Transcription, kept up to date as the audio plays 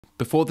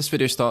Before this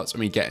video starts and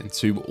we get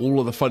into all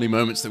of the funny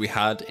moments that we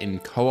had in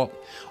co-op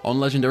on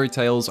Legendary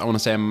Tales, I want to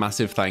say a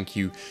massive thank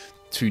you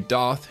to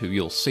Darth, who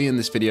you'll see in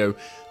this video,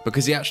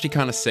 because he actually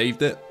kind of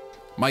saved it.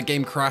 My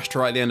game crashed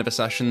right at the end of a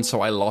session,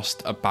 so I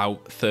lost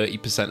about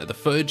 30% of the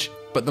footage,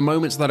 but the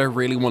moments that I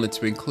really wanted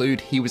to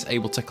include, he was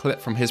able to clip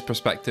from his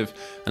perspective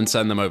and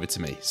send them over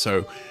to me.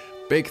 So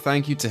big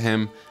thank you to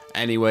him.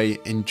 Anyway,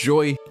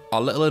 enjoy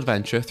our little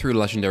adventure through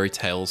Legendary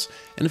Tales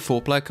in a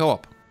 4-player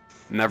co-op.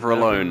 Never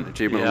alone.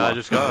 Achievement I unlocked.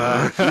 just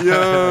got that.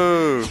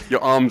 Yo!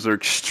 Your arms are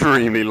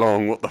extremely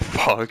long, what the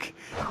fuck?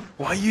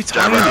 Why are you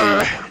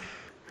tiny?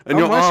 And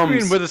your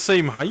arms... We're the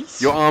same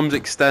height. Your arms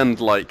extend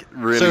like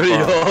really So do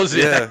far. yours,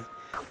 yeah.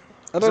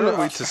 I don't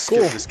know. To skip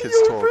this kid's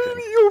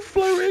talking. You're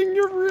floating,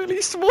 you're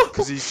really small.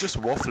 Because he's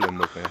just waffling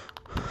with me.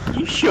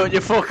 You shut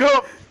your fuck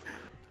up!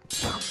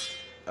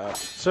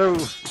 So,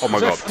 Oh my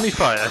is that god. friendly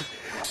fire?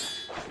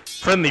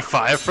 Friendly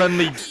fire?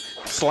 Friendly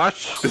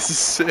slash? This is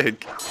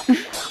sick.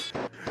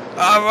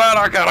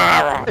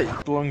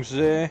 It belongs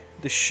there.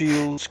 The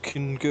shields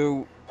can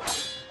go...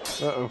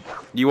 Uh-oh.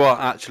 You are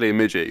actually a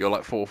midget, you're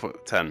like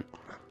 4'10".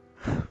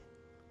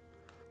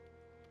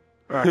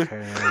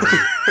 Okay.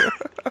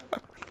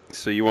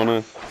 So you want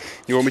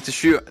me to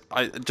shoot?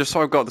 Just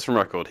so I've got this on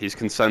record, he's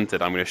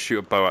consented. I'm gonna shoot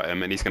a bow at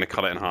him, and he's gonna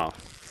cut it in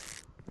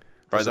half.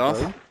 Right,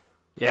 Darth?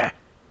 Yeah.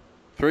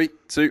 3,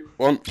 2,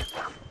 1.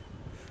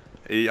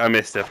 I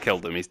missed it. I've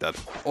killed him. He's dead.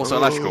 Also,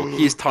 electrical.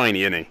 He's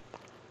tiny, isn't he?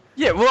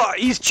 Yeah, well,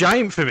 he's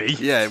giant for me.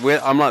 Yeah,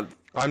 I'm like.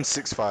 I'm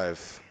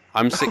 6'5".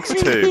 I'm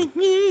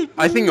 6'2".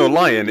 I think you're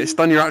lying. It's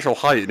done your actual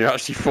height, and you're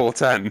actually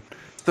 4'10".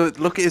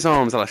 Look at his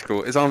arms,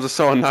 electrical. His arms are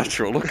so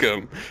unnatural. Look at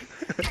him.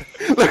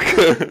 Look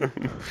at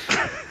him.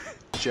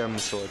 Gem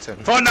sort of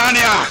For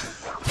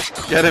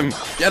Narnia! Get him.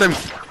 Get him.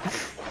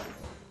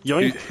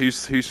 Yoink.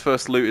 Whose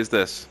first loot is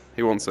this?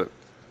 Who wants it?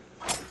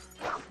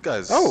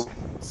 Guys. Oh.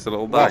 It's a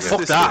little Oh, dagger.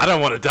 fuck that. I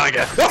don't want a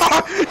dagger.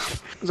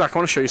 Zach, I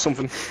want to show you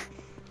something.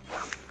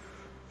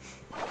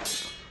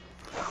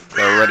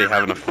 They're already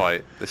having a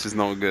fight. This is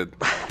not good.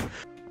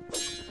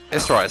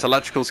 It's right. It's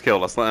electrical skill.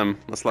 Let's let him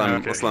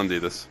do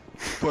this.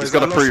 Boys, He's got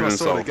to I lost prove my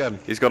sword himself. again.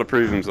 He's got to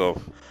prove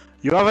himself.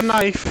 You have a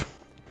knife.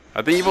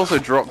 I think you've also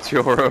dropped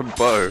your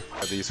bow.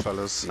 These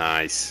fellas.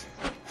 Nice.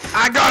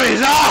 I got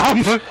his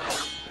arm!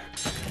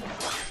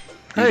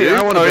 Hey, do?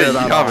 I want to Oh, be yeah,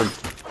 that you have arm. him.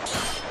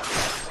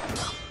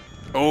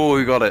 Oh,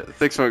 we got it.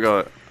 Thick Smoke got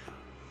it.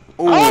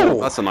 Ooh,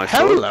 Oh, that's a nice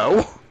sword.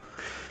 hello.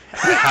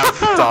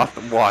 Darth,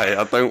 why?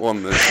 I don't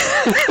want this.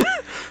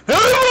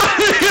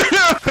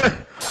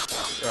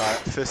 Right,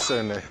 fists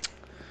only.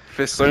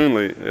 Fists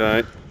only,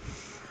 right?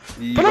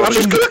 But I'm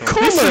just gonna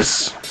call This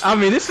this. is... I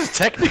mean, this is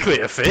technically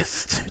a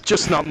fist.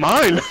 Just not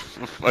mine.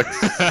 For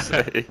fuck's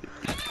sake.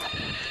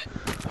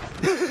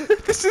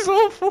 This is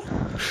awful.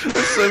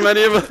 There's so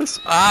many of us.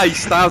 Ah, he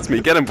stabbed me.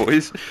 Get him,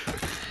 boys.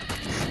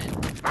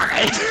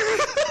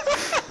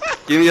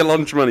 Give me your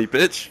lunch money,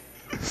 bitch.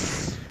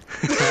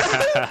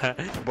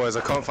 Boys,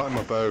 I can't find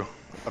my bow.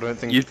 I don't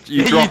think. You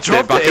dropped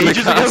it back in the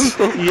ages ago.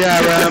 castle.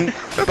 Yeah,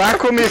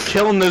 back when we were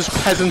killing those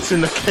peasants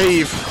in the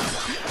cave.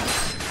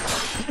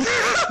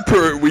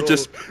 Bro, we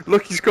just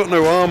look. He's got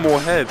no arm or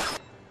head.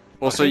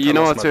 Also, think you I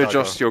know how lost my to dagger.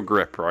 adjust your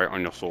grip, right,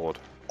 on your sword.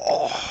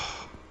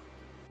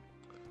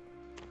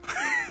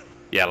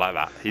 Yeah, like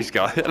that. He's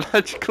got it.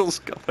 Electrical's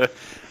got it.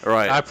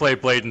 Alright, I play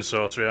Blade and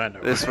Sorcery, I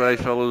know. this way,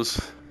 fellas.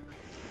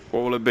 What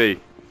will it be?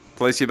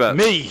 Place your bet.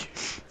 Me!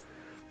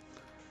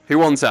 Who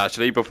wants it,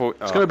 actually, before...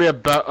 It's gonna be a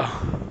better.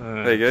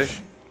 There you go.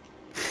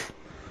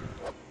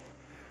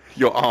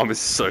 Your arm is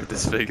so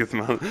disfigured,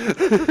 man.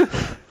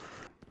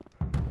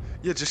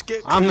 Yeah, just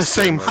get. I'm the close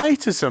to same him, like-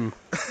 height as him.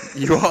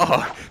 You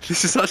are.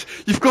 This is actually...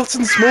 You've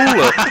gotten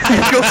smaller.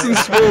 You've gotten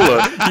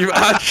smaller. You've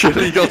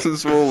actually gotten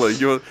smaller.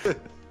 You're...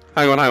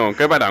 Hang on.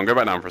 Go back down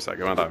for a sec.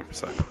 Go back down for a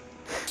sec.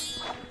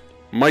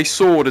 My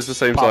sword is the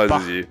same size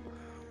Papa. as you.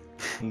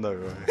 No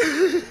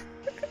way.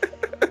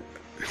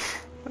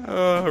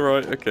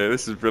 Right, okay,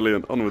 this is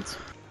brilliant. Onwards.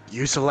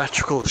 Use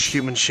electrical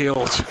human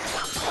shield.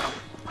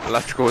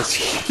 Electrical is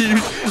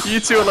huge. You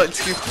two are like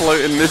two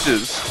floating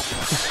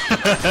midgets.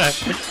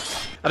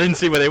 I didn't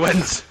see where they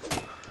went.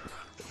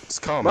 It's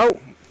calm. Well,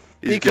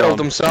 He's he killed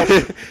gone. himself.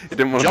 He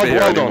didn't want to Job be here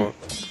well done. anymore.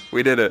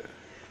 We did it.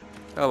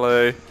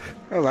 Hello.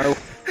 Hello.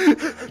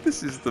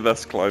 This is the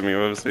best climbing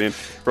I've ever seen.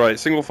 Right,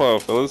 single file,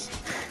 fellas.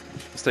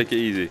 Let's take it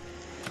easy.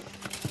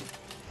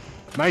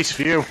 Nice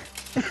view.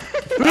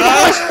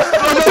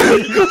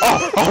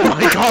 Oh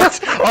my god!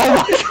 Oh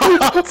my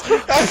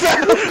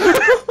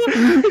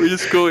god! We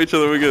just caught each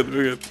other. We're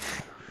good.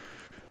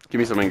 Give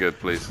me something good,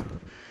 please.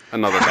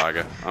 Another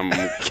dagger.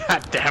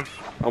 God damn.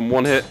 I'm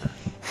one hit.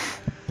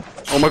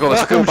 Oh my god,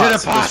 there's Welcome four to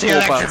bats. the party,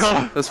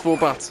 Electrical. There's four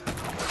bats.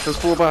 There's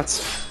four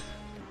bats.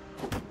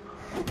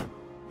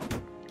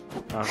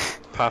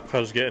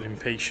 Papa's getting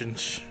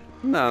impatient.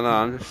 No,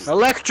 I'm just...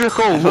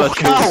 Electrical,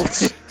 look out!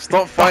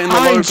 Stop fighting the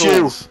Behind you.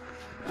 locals.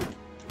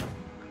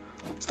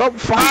 Stop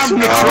fighting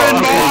the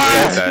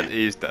Oh, train boy!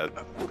 he's dead.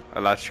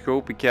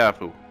 Electrical, be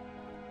careful.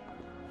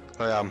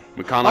 I am.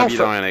 We can't have you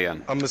for- dying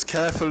again. I'm as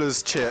careful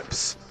as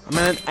chips. I'm in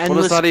an What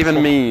endless. does that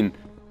even mean?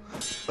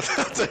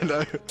 I don't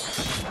know.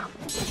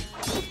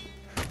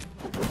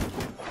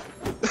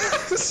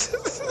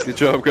 Good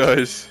job,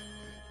 guys.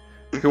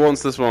 Who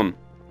wants this one?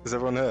 Is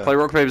everyone here? Play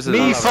rock, paper, scissors.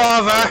 Me,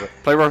 father.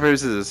 Play rock, paper,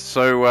 scissors.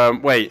 So,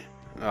 wait.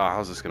 Oh,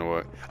 how's this gonna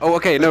work? Oh,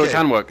 okay, no, it Okay.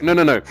 can work. No,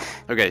 no, no.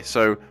 Okay,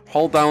 so,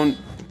 hold down.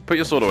 Put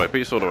your sword away, put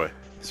your sword away.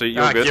 So,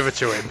 you're good. Give it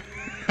to him.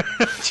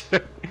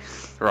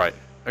 Right.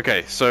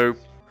 Okay, so,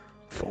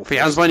 put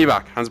your hands behind your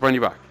back. Hands behind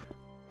your back.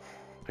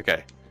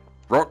 Okay.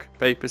 Rock,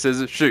 paper,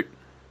 scissors, shoot.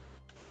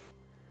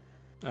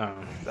 Oh.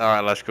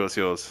 Alright, Leshko, it's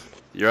yours.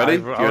 You ready?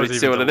 You ready to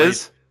see what it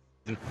is?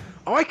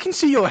 Oh, I can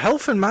see your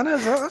health and mana.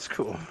 That's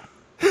cool.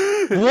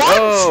 What?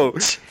 Oh,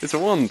 it's a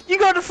wand. You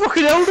got the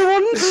fucking elder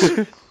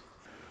ones?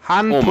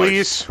 Hand, Almost.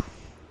 please.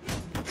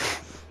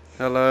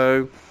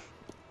 Hello.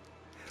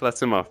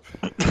 Let him up.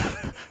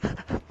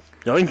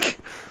 Yoink.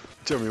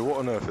 Jeremy, what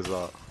on earth is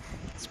that?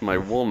 It's my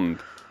wand.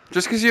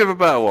 Just because you have a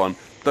better one,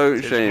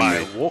 don't shame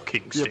me.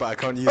 walking Yeah, but I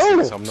can't use Oh,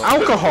 it, so I'm not.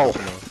 alcohol.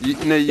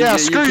 Yeah,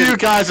 screw you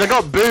guys. I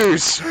got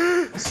booze.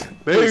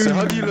 Wait, so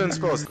how do you learn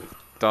spells?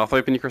 Darth,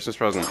 open your Christmas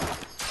present.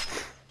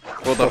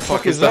 What the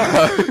fuck is that?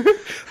 I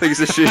think it's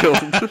a shield.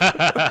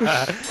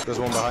 There's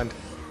one behind.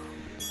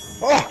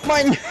 Oh,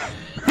 mine.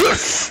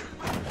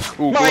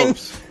 Ooh, Mine.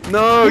 gloves.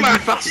 No, you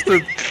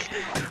bastard!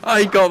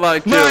 I got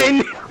that kill.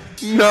 Mine.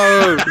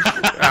 No.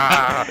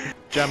 Ah.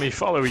 Jammy,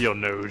 follow your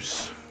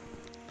nose.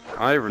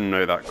 I even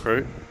know that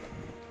crew.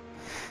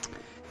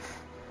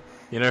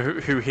 You know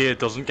who here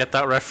doesn't get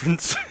that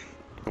reference?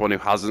 The one who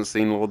hasn't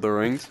seen Lord of the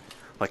Rings,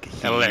 like a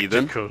heathen.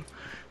 Electrical.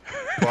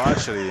 Well,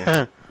 actually,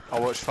 I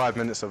watched 5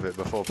 minutes of it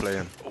before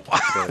playing.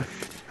 So,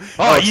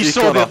 Oh, you so you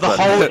saw got the off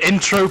whole then.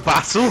 intro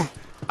battle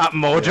at yeah,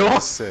 Mordor?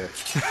 that's it.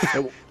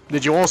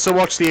 Did you also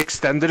watch the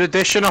extended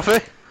edition of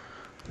it?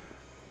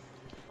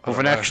 With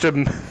an know. extra.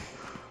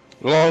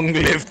 Long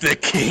live the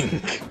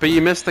king! But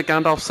you missed the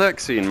Gandalf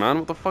sex scene, man.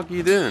 What the fuck are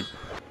you doing?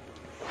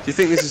 Do you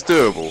think this is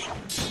doable?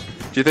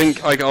 Do you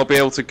think like I'll be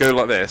able to go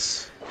like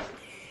this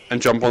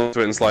and jump onto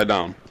it and slide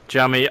down?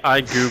 Jammy,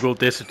 I googled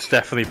this. It's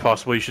definitely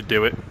possible. You should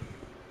do it.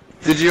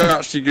 Did you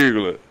actually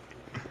Google it?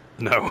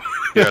 No.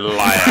 You're a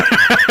liar.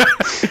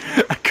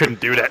 I couldn't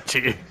do that to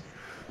you.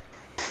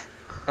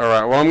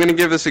 Alright, well I'm gonna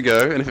give this a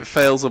go, and if it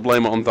fails I'll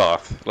blame it on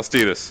Darth. Let's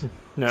do this.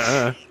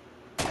 No.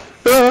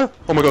 Oh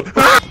my god.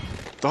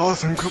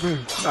 Darth, I'm coming.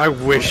 I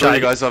wish sure I.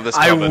 you guys have this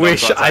I covered. I've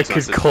wish got a I text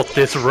could message. cut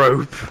this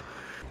rope.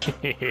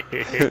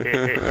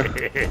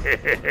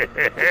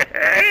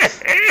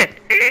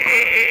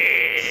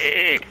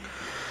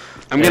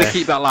 I'm gonna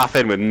keep that laugh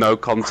in with no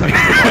context.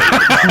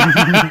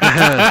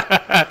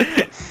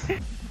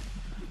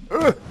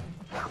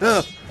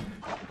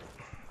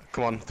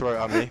 Come on, throw it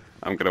at me.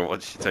 I'm gonna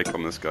watch you take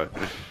on this guy.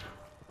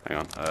 Hang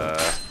on.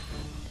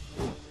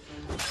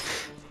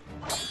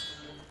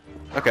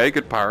 Okay,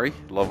 good parry.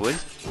 Lovely.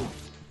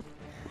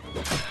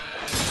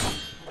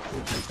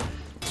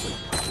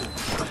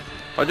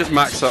 If I just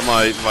max up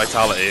my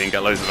vitality and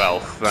get loads of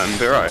health, then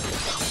be alright.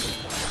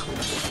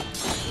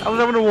 I was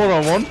having a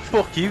one-on-one.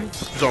 Fuck you,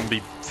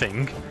 zombie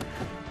thing.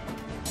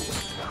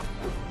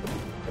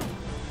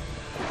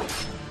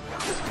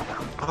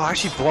 Oh, I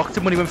actually blocked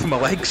him when he went for my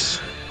legs.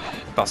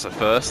 That's a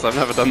first. I've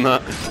never done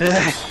that.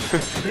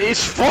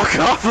 It's fuck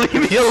off, leave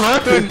me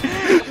alone!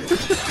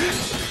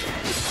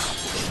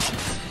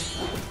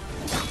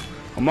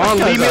 Come on,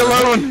 leave me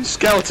alone,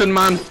 skeleton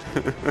man!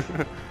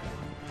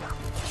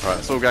 Alright,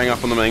 it's all gang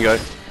up on the main guy.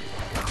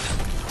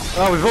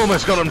 Oh, we've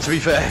almost got him, to be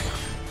fair.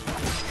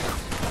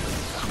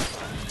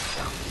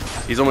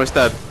 He's almost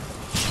dead.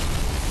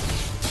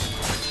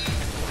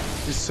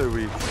 He's so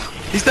weak.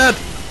 He's dead!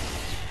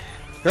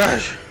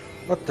 Gosh,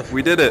 what the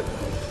We did it.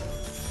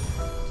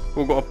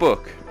 We've got a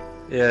book.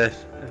 Yeah.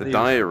 The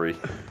diary.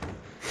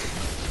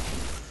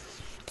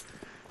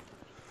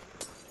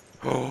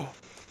 Oh,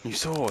 new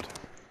sword.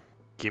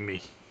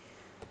 Gimme.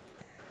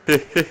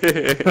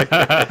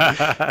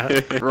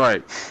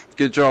 Right.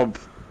 Good job,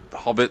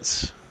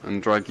 hobbits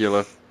and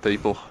Dracula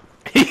people.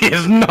 He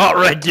is not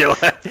regular.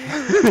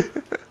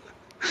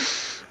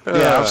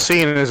 Yeah, I've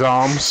seen his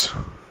arms.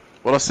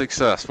 What a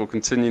success. We'll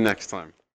continue next time.